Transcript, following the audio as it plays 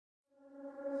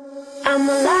I'm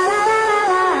a la la la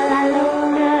la la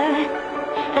loner,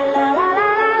 a la la la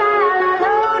la la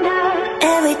loner.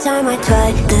 Every time I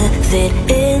try to fit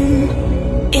in,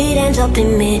 it ends up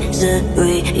in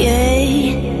misery,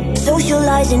 yeah.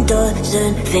 Socializing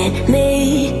doesn't fit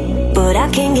me, but I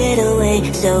can get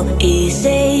away so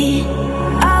easy.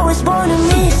 I was born a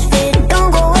misfit,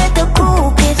 don't go with the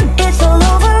cool kids. It's all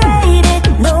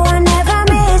overrated, no I never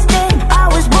missed it. I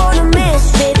was born a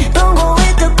misfit, don't go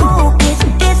with the cool kids.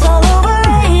 It's all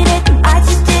overrated, I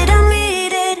just didn't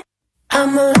meet it.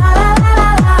 I'm a la la la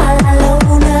la la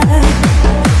loner,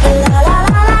 a la la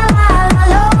la la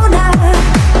la loner,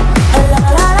 a la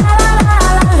la la la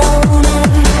la loner.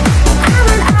 I'm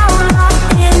an outlaw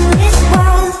in this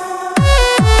world.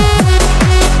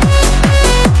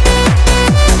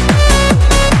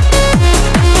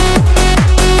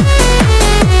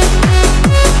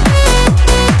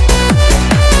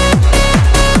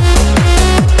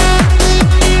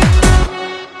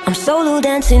 I'm solo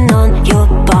dancing on your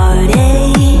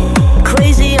body,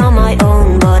 crazy on my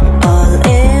own but all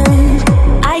in.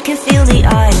 I can feel the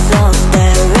eyes all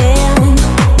staring,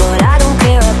 but I don't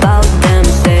care about them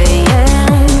saying.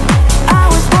 I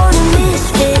was born a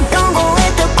misfit, don't go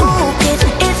with the cool kids.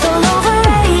 It's all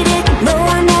overrated, no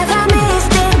I never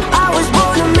missed it. I was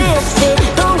born a misfit,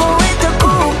 don't go with the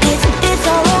cool kids. It's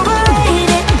all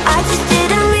overrated, I just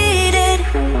didn't meet it.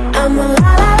 I'm a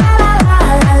la la la la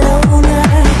la loner,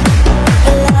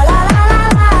 a la la la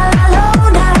la la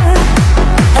loner,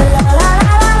 a la la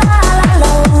la la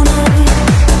la loner.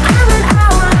 I'm an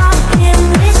outlaw in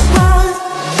this world.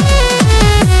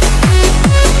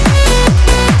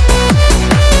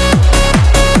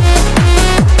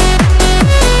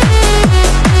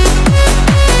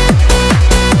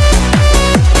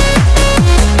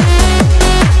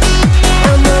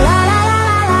 I'm a la la la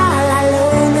la la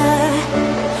loner,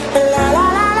 a la la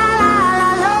la la la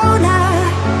loner,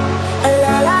 a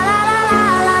la la la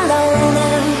la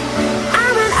loner.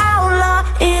 I'm an outlaw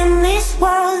in this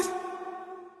world.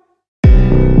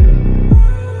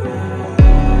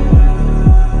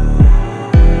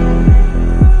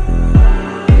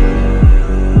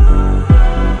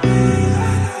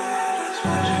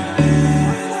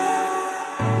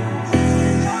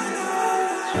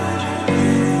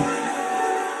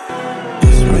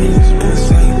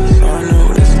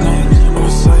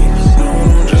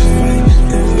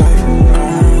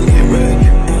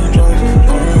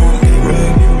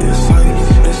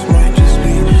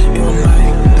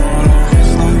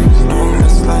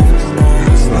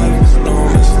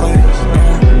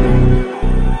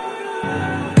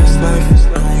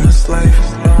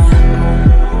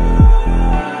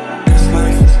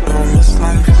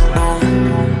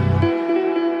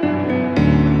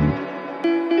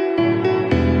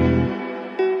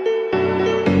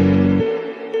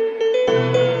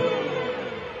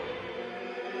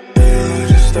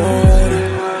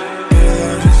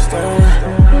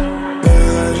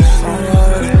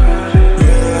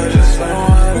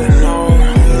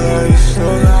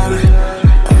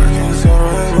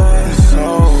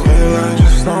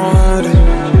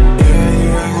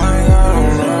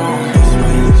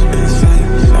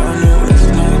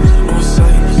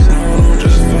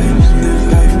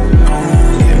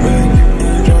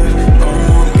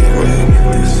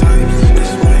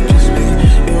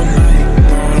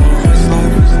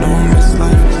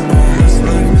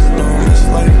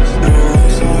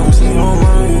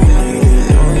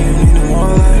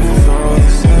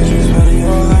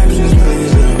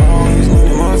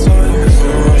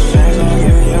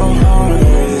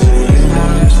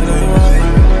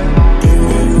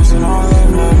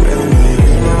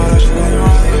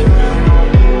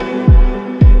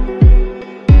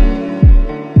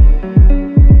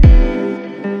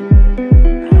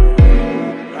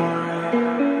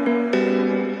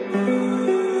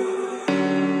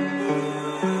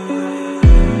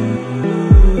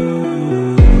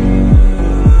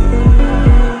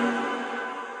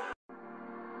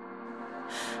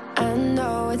 I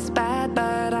know it's bad,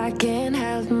 but I can't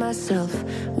help myself.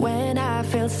 When I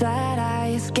feel sad,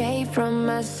 I escape from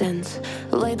my sense.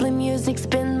 Lately music's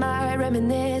been my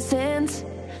reminiscence.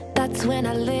 That's when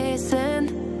I listen.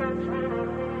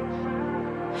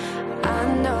 I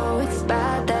know it's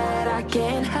bad that I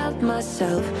can't help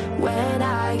myself. When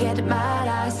I get mad,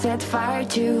 I set fire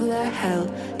to the hell.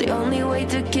 The only way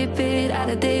to keep it at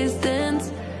a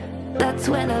distance, that's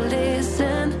when I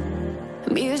listen.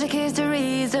 Music is the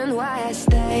reason why I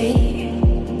stay,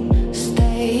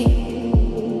 stay,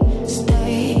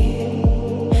 stay.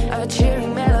 A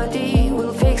cheering melody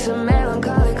will fix a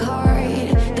melancholic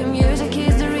heart. The music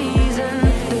is the reason,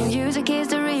 the music is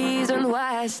the reason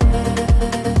why I stay.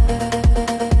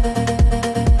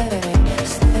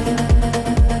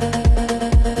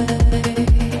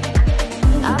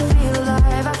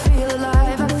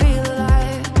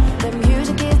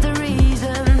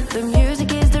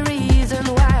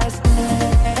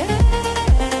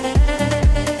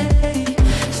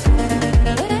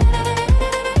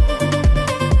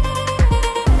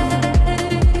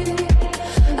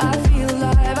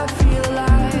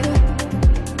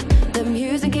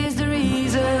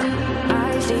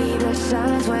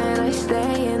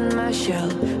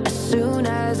 shell. As soon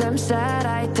as I'm sad,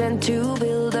 I tend to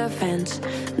build a fence.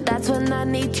 That's when I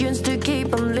need tunes to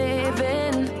keep on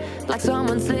living, like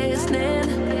someone's listening.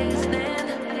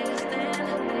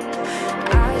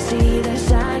 I see the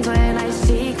signs when I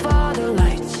seek for the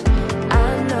lights. I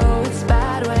know it's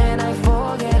bad when I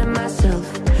forget myself.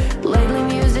 Lately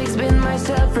music's been my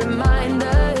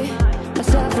self-reminder, my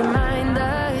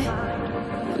self-reminder.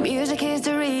 Music is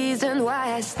the reason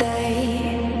why I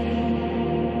stay.